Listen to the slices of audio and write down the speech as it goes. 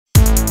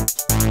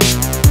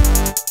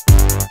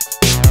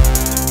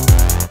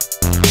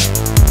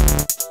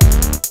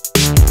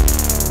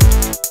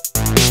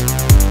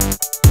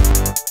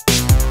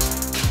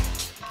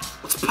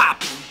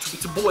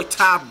boy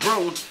Ty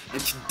Brown,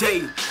 and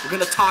today we're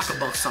gonna talk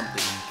about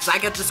something. Cause I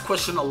get this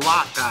question a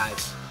lot,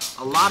 guys.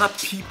 A lot of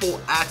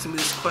people ask me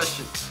this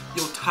question.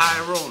 Yo,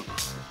 Tyrone,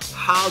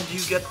 how do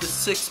you get the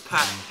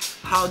six-pack?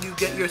 How do you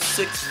get your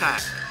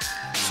six-pack?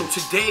 So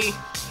today,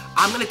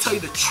 I'm gonna tell you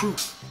the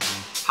truth.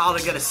 How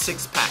to get a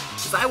six-pack.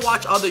 Cause I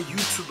watch other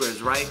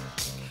YouTubers, right?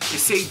 They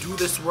say do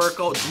this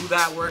workout, do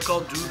that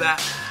workout, do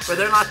that. But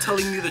they're not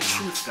telling you the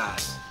truth,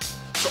 guys.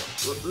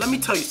 So let me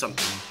tell you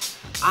something.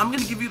 I'm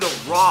gonna give you the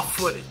raw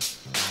footage.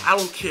 I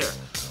don't care.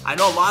 I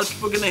know a lot of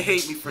people are gonna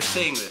hate me for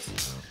saying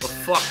this, but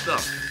fuck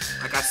them.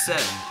 Like I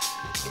said,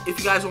 if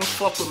you guys don't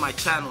fuck with my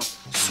channel,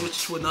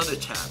 switch to another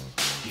channel.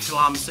 You feel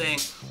what I'm saying?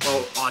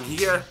 Well, on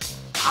here,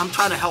 I'm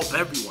trying to help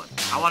everyone.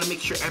 I want to make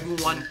sure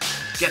everyone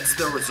gets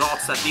the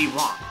results that they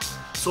want.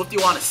 So if they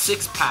want a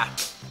six-pack,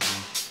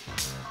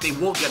 they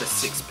will get a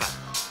six-pack.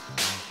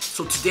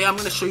 So today I'm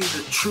gonna show you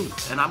the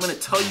truth, and I'm gonna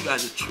tell you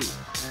guys the truth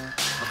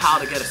of how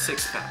to get a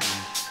six-pack.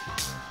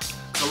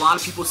 A lot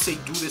of people say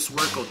do this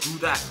workout, do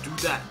that, do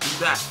that, do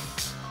that.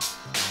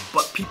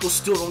 But people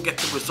still don't get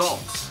the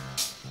results.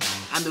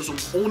 And there's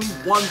only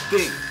one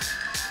thing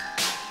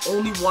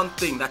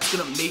that's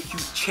gonna make you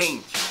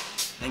change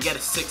and get a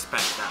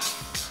six-pack, guys.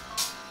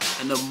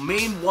 And the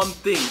main one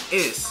thing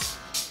is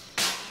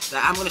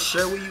that I'm gonna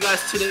share with you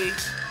guys today.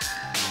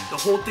 The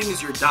whole thing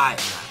is your diet,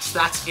 guys.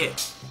 That's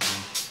it.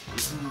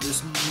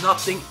 There's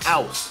nothing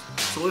else.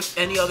 So if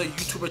any other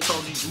YouTuber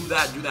tells you do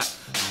that,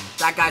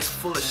 that guy's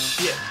full of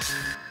shit.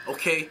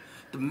 Okay?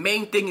 The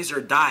main thing is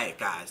your diet,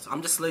 guys.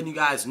 I'm just letting you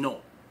guys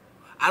know.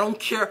 I don't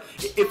care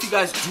if you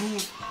guys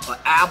do an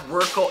ab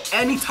workout,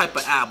 any type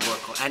of ab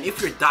workout, and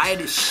if your diet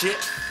is shit,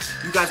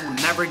 you guys will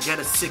never get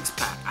a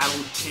six-pack. I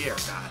don't care,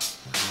 guys.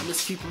 I'm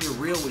just keeping it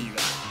real with you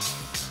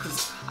guys.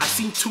 Because I've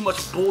seen too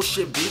much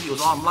bullshit videos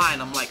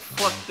online. I'm like,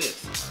 fuck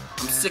this.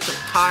 I'm sick and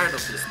tired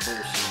of this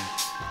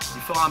bullshit.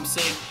 You feel what I'm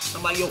saying?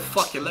 I'm like, yo,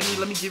 fuck it.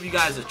 Let me give you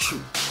guys the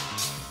truth.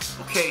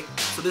 Okay?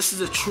 So this is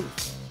the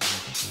truth.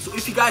 So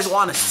if you guys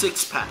want a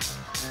six-pack,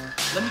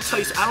 let me tell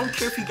you, I don't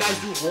care if you guys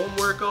do home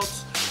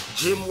workouts,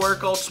 gym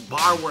workouts,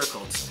 bar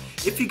workouts.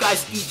 If you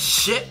guys eat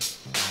shit,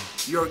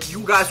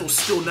 you guys will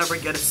still never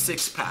get a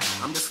six-pack.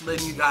 I'm just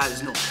letting you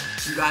guys know.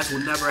 You guys will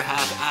never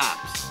have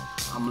abs.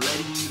 I'm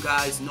letting you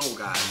guys know,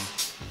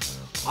 guys.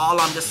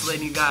 I'm just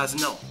letting you guys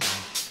know.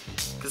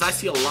 Because I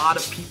see a lot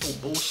of people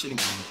bullshitting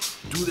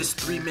people. Do this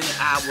 3-minute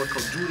ab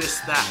workout, do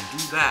this, that, do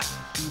that,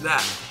 do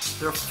that.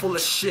 They're full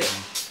of shit.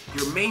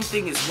 Your main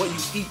thing is what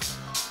you eat.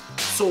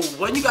 So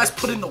when you guys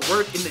put in the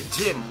work in the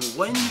gym,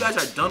 when you guys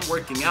are done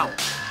working out,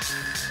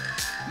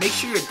 make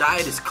sure your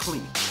diet is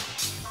clean.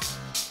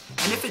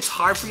 And if it's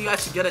hard for you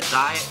guys to get a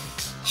diet,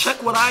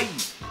 check what I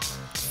eat.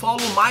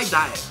 Follow my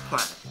diet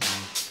plan.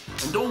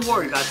 And don't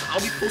worry, guys,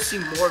 I'll be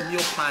posting more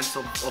meal plans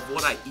of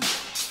what I eat.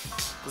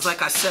 Because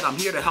like I said, I'm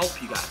here to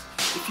help you guys.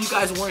 If you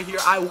guys weren't here,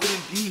 I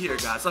wouldn't be here,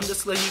 guys. I'm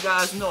just letting you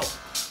guys know.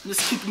 I'm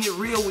just keeping it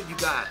real with you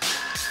guys.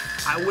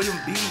 I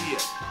wouldn't be here.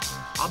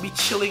 I'll be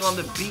chilling on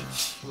the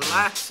beach,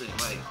 relaxing,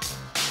 like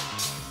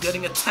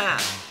getting a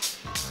tan.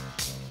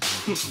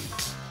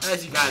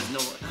 As you guys know,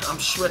 I'm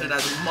shredded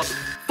as a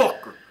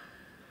motherfucker.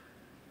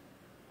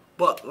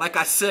 But like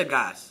I said,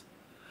 guys,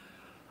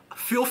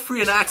 feel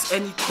free and ask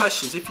any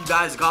questions if you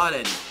guys got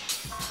any.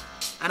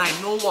 And I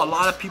know a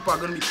lot of people are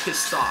going to be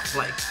pissed off.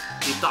 Like,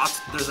 they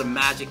thought there's a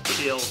magic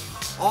pill.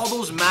 All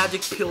those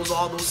magic pills,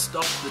 all those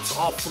stuff, it's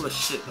all full of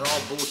shit. They're all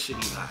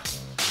bullshitting, guys.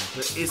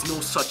 There is no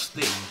such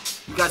thing.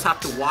 You guys have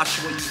to watch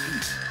what you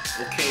eat,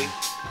 okay?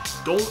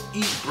 Don't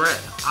eat bread.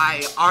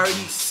 I already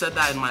said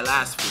that in my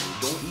last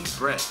video. Don't eat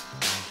bread.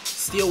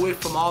 Stay away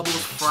from all those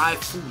fried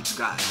foods,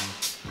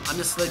 guys. I'm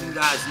just letting you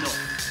guys know.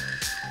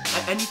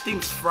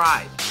 Anything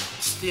fried,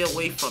 stay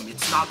away from it.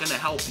 It's not going to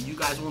help you. You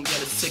guys won't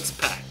get a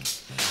six-pack.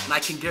 And I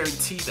can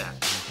guarantee that.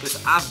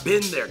 Because I've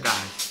been there,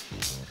 guys.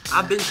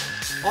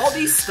 All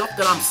these stuff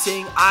that I'm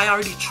saying, I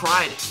already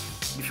tried it.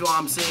 You feel what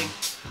I'm saying?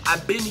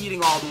 I've been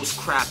eating all those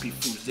crappy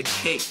foods, the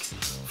cakes,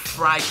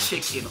 fried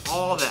chicken,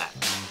 all that,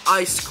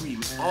 ice cream,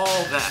 all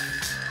that.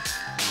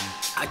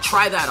 I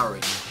tried that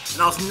already,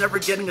 and I was never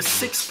getting a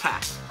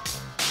six-pack.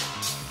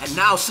 And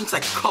now, since I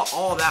cut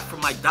all that from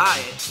my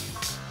diet,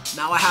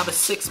 now I have a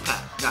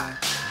six-pack, guys.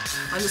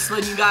 I'm just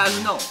letting you guys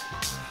know.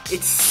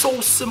 It's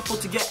so simple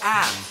to get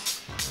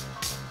abs.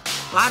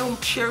 But I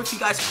don't care if you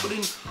guys put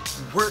in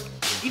work,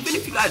 even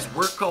if you guys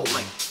work out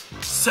like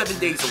 7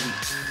 days a week.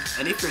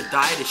 And if your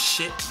diet is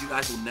shit, you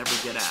guys will never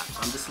get abs.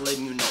 I'm just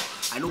letting you know.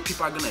 I know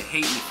people are gonna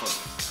hate me for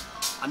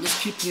it. I'm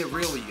just keeping it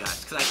real with you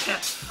guys.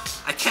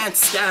 Because I can't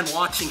stand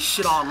watching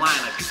shit online,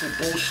 like people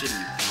bullshitting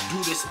you.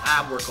 Do this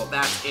ab workout,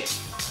 that's it.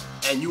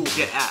 And you will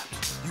get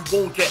abs. You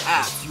won't get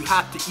abs. You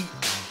have to eat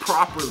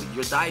properly.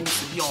 Your diet needs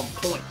to be on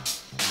point.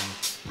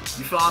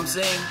 You feel what I'm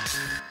saying?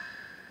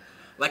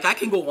 Like, I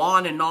can go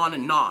on and on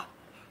and on.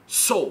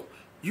 So,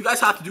 you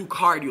guys have to do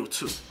cardio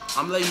too.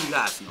 I'm letting you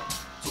guys know.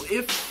 So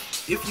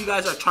if you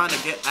guys are trying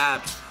to get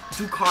abs,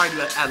 do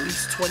cardio at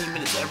least 20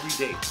 minutes every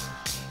day.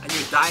 And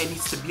your diet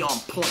needs to be on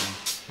point.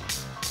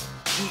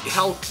 Eat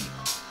healthy.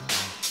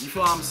 You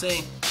feel what I'm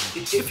saying?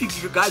 if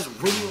you guys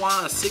really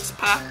want a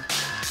six-pack,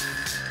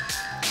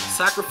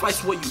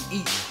 sacrifice what you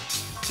eat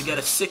to get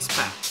a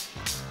six-pack.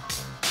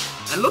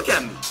 And look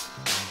at me.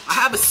 I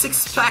have a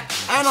six-pack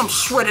and I'm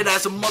shredded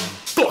as a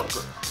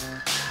motherfucker.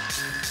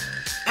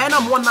 And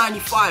I'm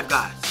 195,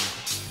 guys.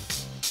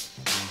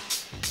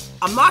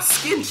 I'm not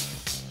skinny.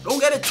 Don't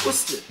get it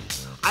twisted.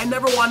 I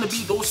never want to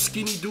be those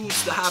skinny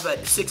dudes that have a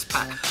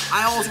six-pack.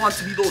 I always want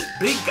to be those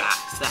big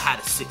guys that had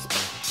a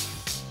six-pack.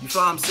 You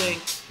feel what I'm saying?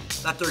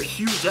 That they're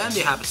huge and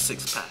they have a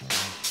six-pack.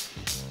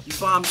 You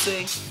feel what I'm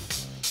saying?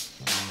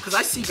 Because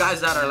I see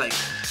guys that are like,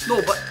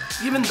 no, but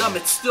even them,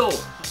 it's still,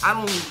 I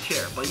don't even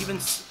care. But even,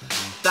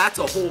 that's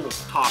a whole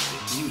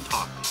topic, new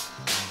topic.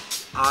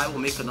 I will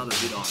make another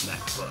video on that.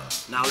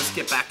 But now let's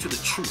get back to the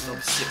truth of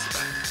a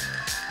six-pack.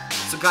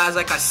 So guys,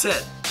 like I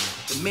said,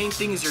 the main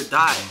thing is your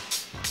diet.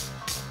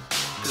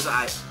 Because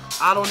I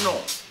don't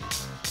know.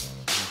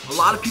 A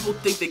lot of people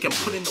think they can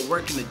put in the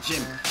work in the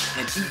gym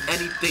and eat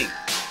anything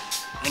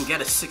and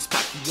get a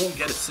six-pack. You won't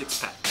get a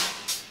six-pack.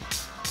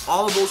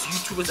 All of those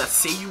YouTubers that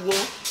say you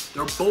will,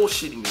 they're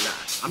bullshitting you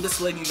guys. I'm just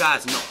letting you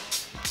guys know.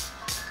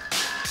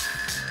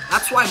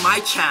 That's why my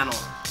channel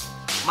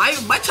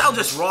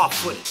just raw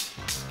footage.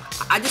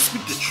 I just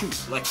speak the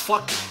truth. Like,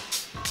 fuck it.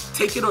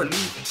 Take it or leave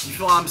it. You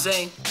feel what I'm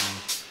saying?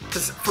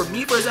 Because for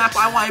me, for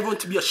example, I want everyone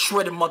to be a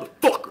shredded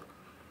motherfucker.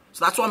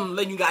 So that's why I'm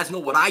letting you guys know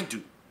what I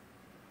do.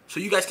 So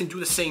you guys can do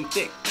the same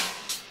thing.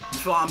 You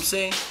feel what I'm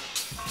saying?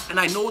 And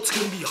I know it's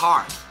going to be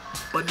hard.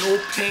 But no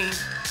pain,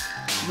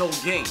 no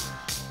gain.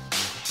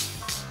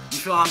 You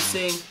feel what I'm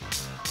saying?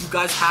 You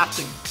guys have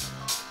to,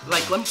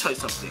 like, let me tell you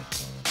something.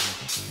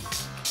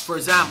 For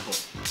example,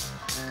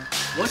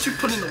 once you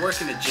put in the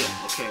work in the gym,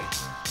 okay?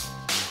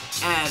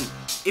 And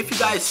if you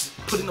guys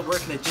put in the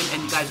work in the gym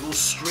and you guys go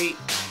straight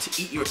to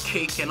eat your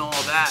cake and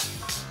all that,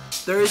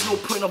 there is no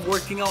point of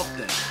working out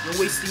then. You're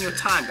wasting your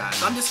time, guys.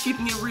 I'm just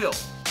keeping it real.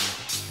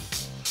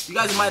 You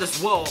guys might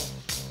as well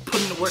put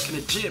in the work in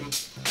the gym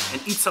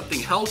and eat something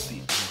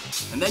healthy.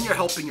 And then you're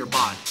helping your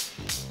body.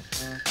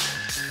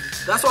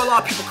 That's why a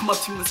lot of people come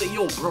up to me and say,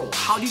 yo, bro,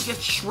 how do you get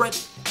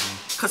shredded?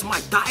 Because my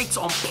diet's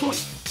on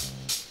point.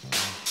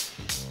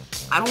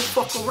 I don't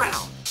fuck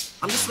around.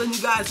 I'm just letting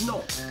you guys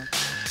know.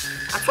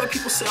 That's why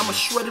people say I'm a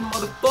shredded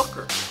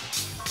motherfucker.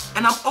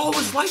 And I'm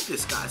always like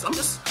this, guys. I'm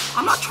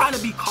not trying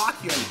to be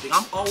cocky or anything.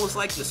 I'm always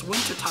like this.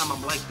 Wintertime,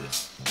 I'm like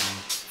this.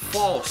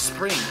 Fall,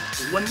 spring,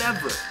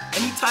 whenever.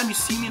 Anytime you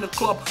see me in the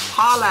club,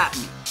 holla at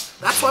me.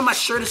 That's why my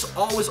shirt is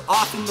always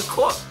off in the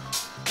club.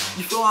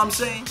 You feel what I'm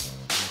saying?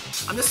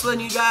 I'm just letting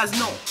you guys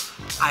know.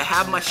 I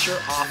have my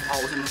shirt off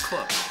always in the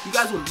club. You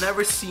guys will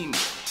never see me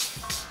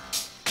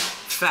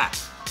fat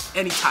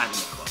anytime in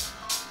the club.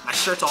 My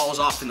shirt's always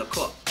off in the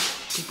club.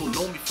 People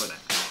know me for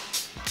that.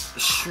 The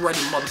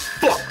shredded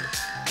motherfucker.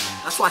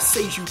 That's why I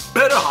say you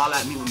better holler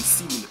at me when you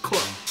see me in the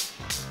club.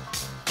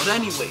 But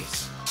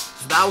anyways,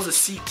 so that was a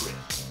secret.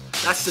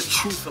 That's the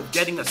truth of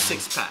getting a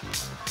six-pack.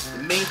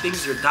 The main thing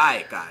is your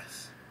diet,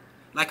 guys.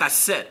 Like I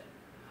said,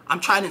 I'm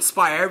trying to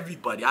inspire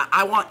everybody.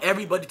 I want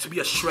everybody to be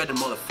a shredded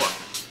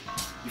motherfucker.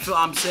 You feel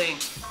what I'm saying?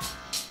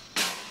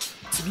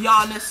 To be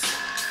honest,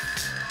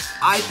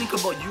 I think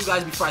about you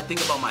guys before I think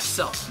about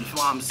myself. You feel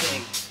what I'm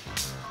saying?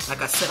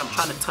 Like I said, I'm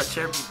trying to touch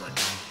everybody.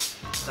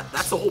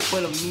 That's the whole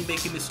point of me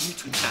making this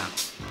YouTube channel.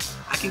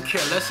 I can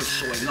care less of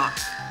showing up.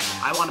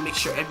 I want to make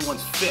sure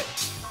everyone's fit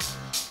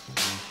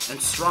and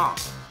strong.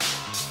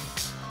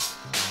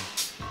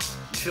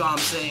 You feel what I'm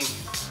saying?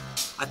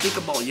 I think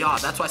about y'all.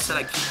 That's why I said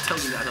I keep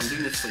telling you guys I'm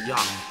doing this for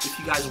y'all. If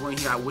you guys weren't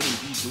here, I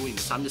wouldn't be doing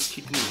this. I'm just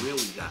keeping it real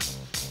with you guys.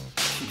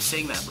 I keep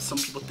saying that, but some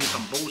people think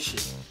I'm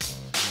bullshit.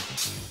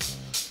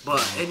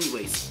 But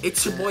anyways,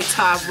 it's your boy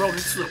Tyrone.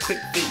 This is a quick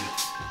video.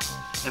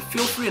 And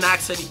feel free and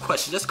ask any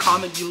questions. Just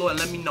comment below and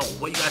let me know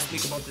what you guys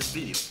think about this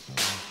video.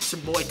 It's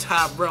your boy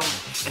Tyrone.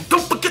 And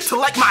don't forget to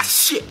like my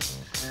shit.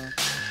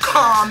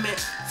 Comment,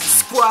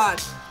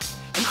 subscribe,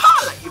 and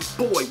holla at your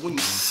boy when you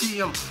see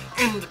him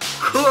in the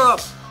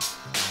club.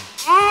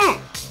 And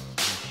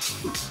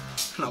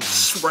I'm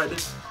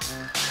shredded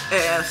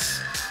as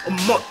a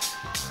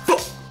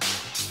motherfucker.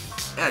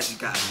 As you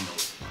guys know,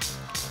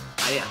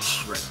 I am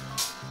shredded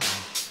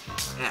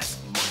as a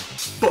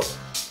motherfucker.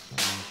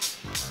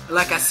 And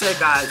like I said,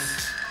 guys,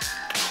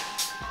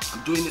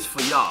 I'm doing this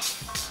for y'all.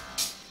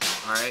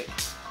 Alright?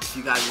 If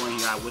you guys weren't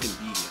here, I wouldn't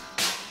be here.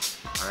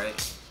 Alright?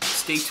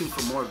 Stay tuned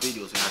for more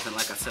videos, guys. And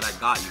like I said, I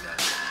got you guys.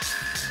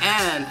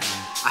 And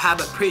I have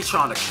a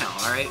Patreon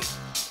account, alright?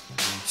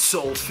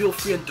 So feel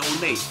free and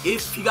donate.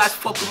 If you guys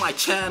fuck with my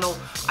channel,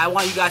 I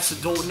want you guys to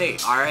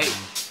donate, alright?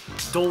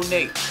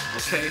 Donate,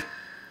 okay?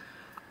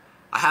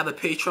 I have a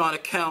Patreon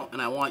account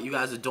and I want you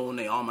guys to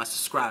donate, all my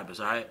subscribers,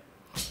 alright?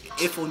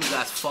 If only you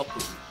guys fuck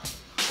with me.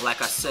 But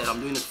like I said,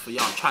 I'm doing this for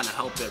y'all. I'm trying to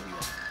help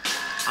everyone.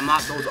 I'm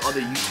not those other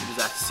YouTubers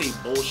that say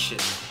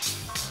bullshit.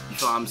 You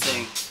feel what I'm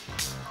saying?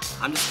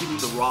 I'm just giving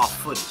you the raw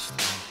footage.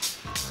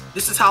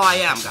 This is how I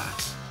am,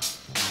 guys.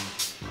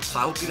 So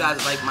I hope you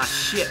guys like my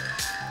shit.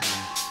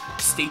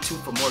 Stay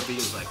tuned for more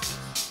videos like this.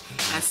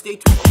 And stay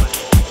tuned for my